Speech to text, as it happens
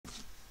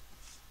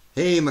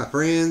Hey, my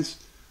friends,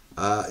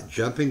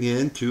 jumping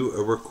into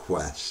a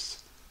request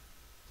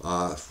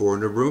for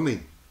Narumi.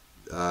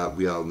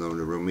 We all know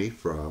Narumi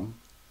from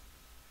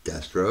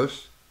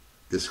Destros,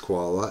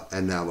 Disquala,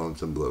 and now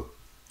Lonesome Blue.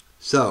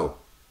 So,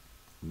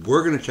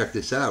 we're going to check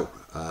this out,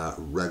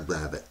 Red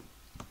Rabbit.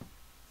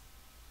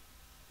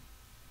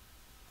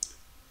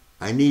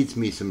 I needs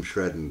me some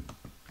shredding.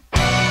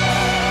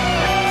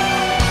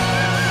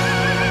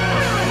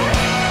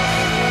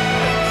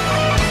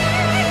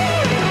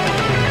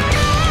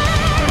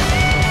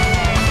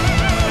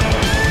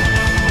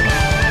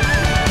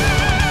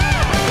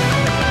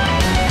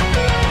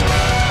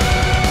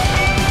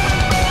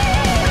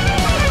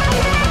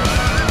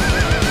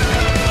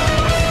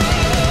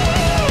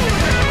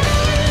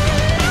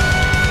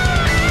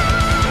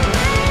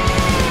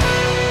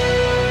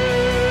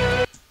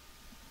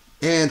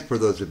 And for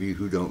those of you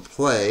who don't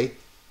play,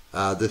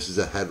 this is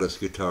a headless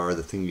guitar,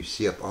 the thing you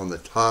see up on the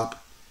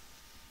top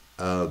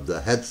of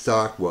the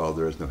headstock. Well,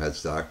 there is no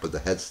headstock, but the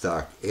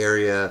headstock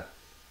area,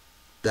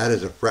 that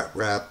is a fret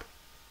wrap.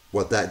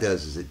 What that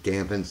does is it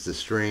dampens the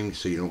string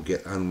so you don't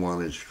get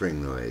unwanted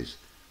string noise.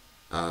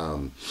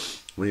 When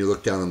you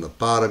look down on the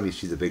bottom, you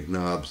see the big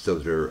knobs.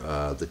 Those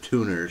are the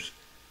tuners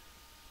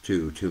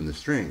to tune the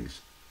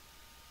strings.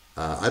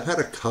 I've had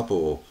a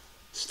couple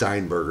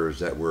Steinbergers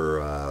that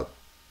were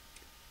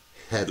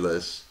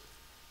headless.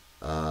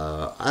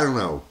 I don't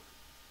know.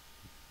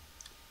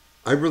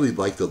 I really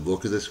like the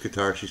look of this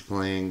guitar she's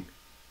playing,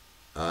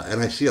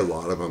 and I see a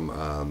lot of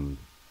them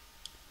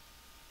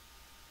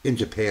in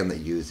Japan that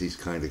use these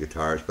kind of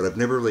guitars, but I've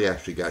never really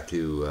actually got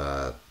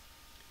to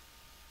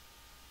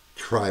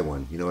try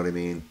one. You know what I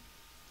mean?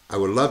 I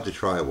would love to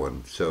try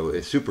one. So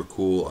it's super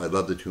cool. I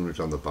love the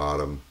tuners on the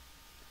bottom.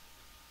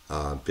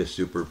 Just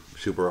super,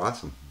 super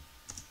awesome.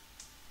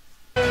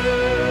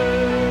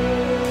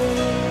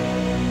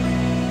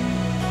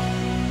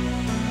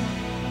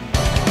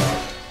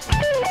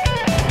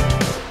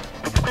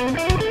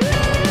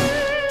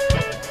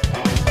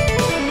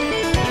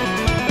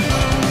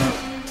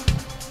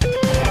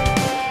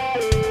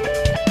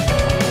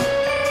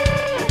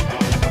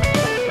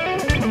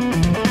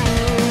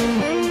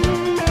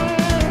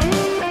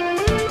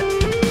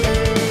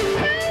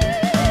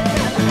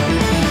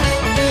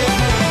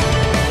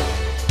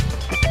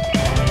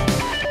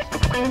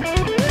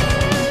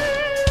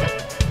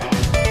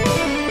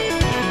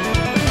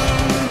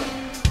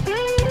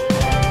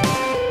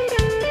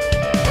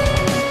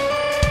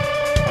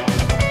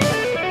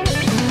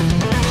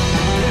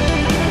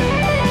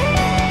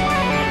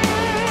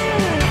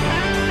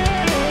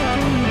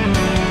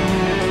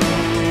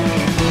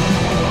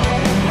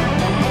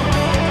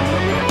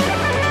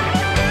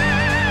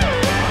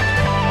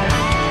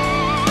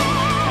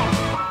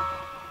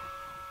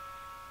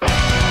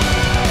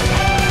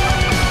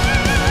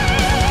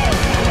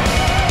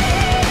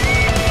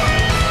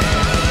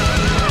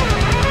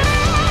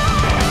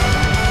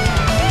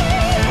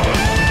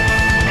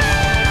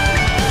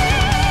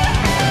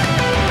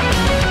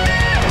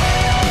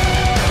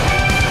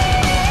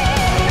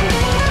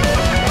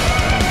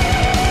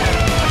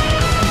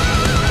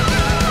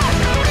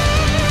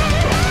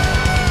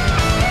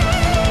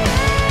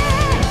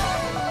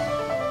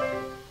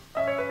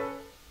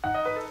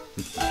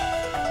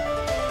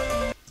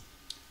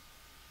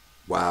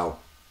 Wow.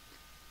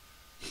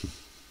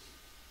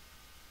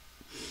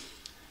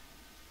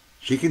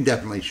 She can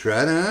definitely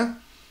shred, huh?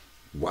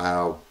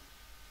 Wow.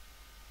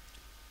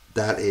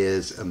 That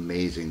is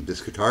amazing.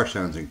 This guitar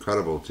sounds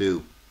incredible,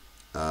 too.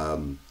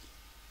 You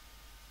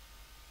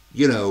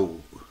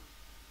know,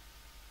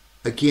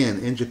 again,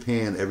 in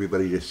Japan,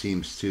 everybody just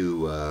seems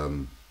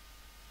to,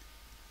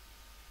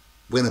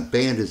 when a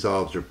band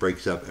dissolves or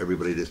breaks up,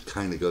 everybody just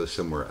kind of goes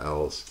somewhere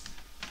else.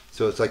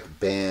 So it's like a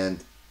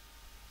band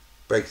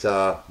breaks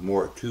off,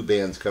 two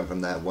bands come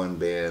from that one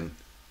band.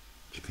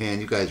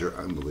 Japan, you guys are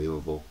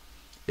unbelievable.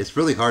 It's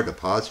really hard to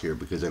pause here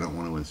because I don't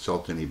want to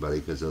insult anybody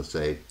because they'll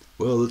say,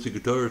 well, it's a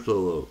guitar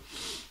solo.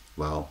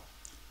 Well,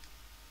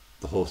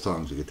 the whole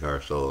song's a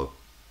guitar solo.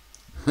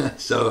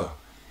 So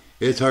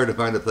it's hard to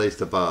find a place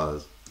to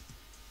pause.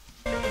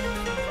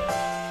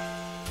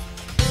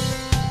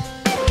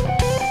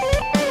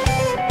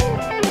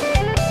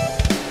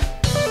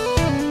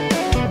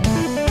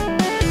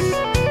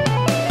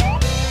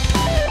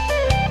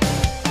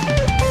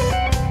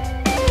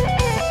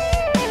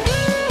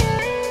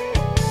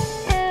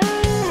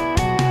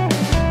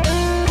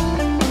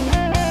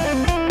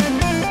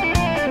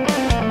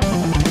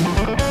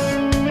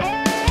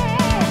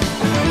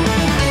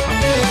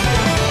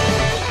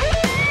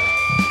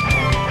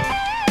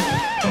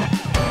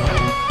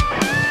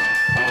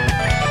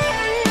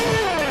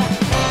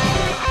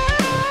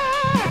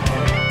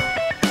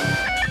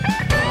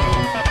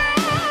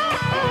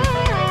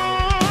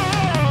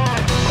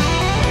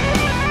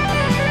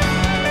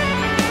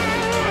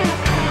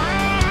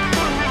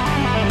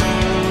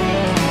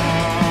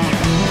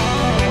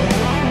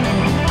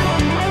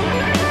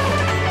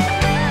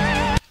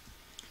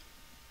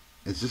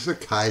 Is this a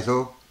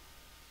Kaizo?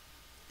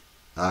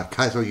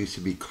 Kaizo used to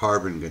be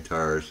carbon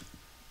guitars,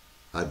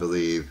 I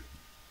believe.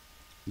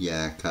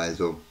 Yeah,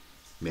 Kaizo.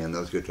 Man,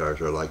 those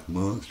guitars are like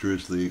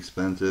monstrously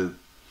expensive.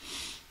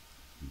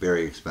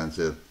 Very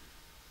expensive.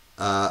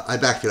 I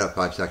backed it up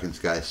 5 seconds,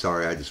 guys.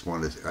 Sorry, I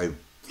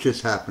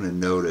just happened to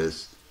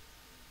notice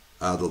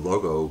the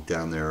logo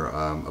down there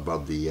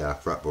above the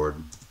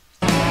fretboard.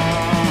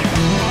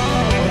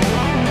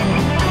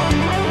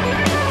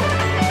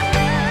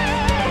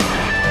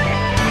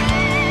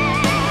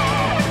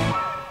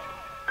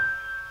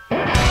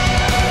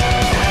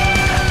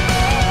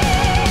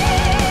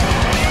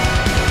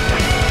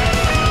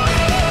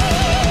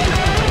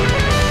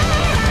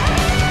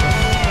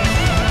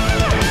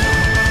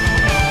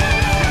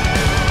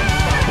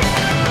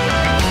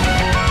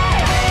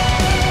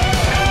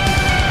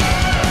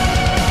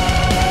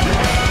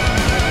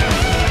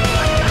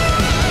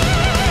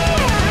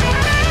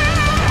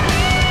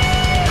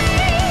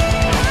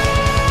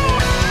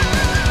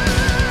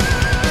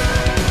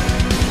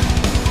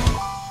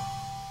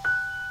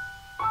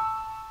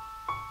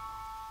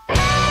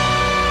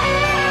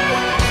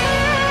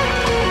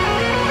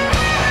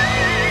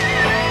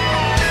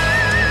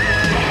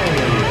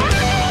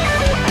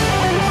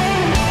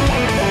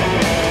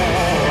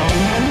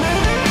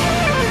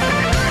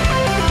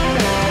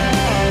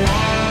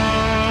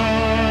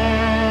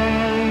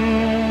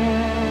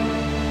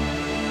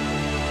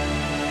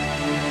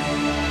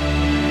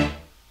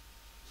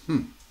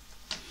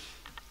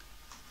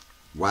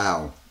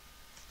 Wow.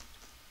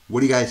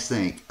 What do you guys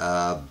think?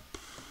 What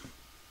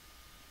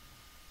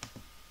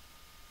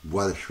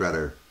a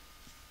shredder.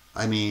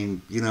 I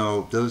mean, you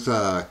know, those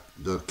the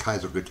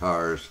Kaiser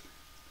guitars,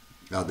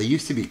 they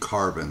used to be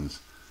carbons.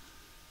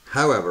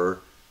 However,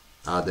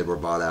 they were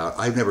bought out.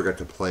 I've never got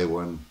to play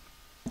one,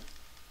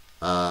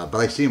 but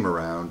I see them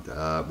around.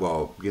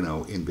 Well, you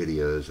know, in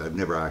videos. I've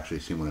never actually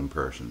seen one in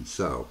person.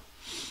 So,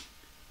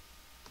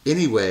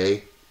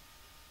 anyway,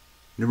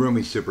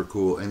 Narumi's super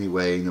cool.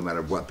 Anyway, no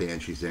matter what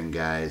band she's in,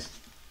 guys.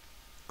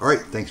 All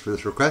right, thanks for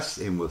this request,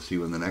 and we'll see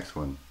you in the next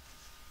one.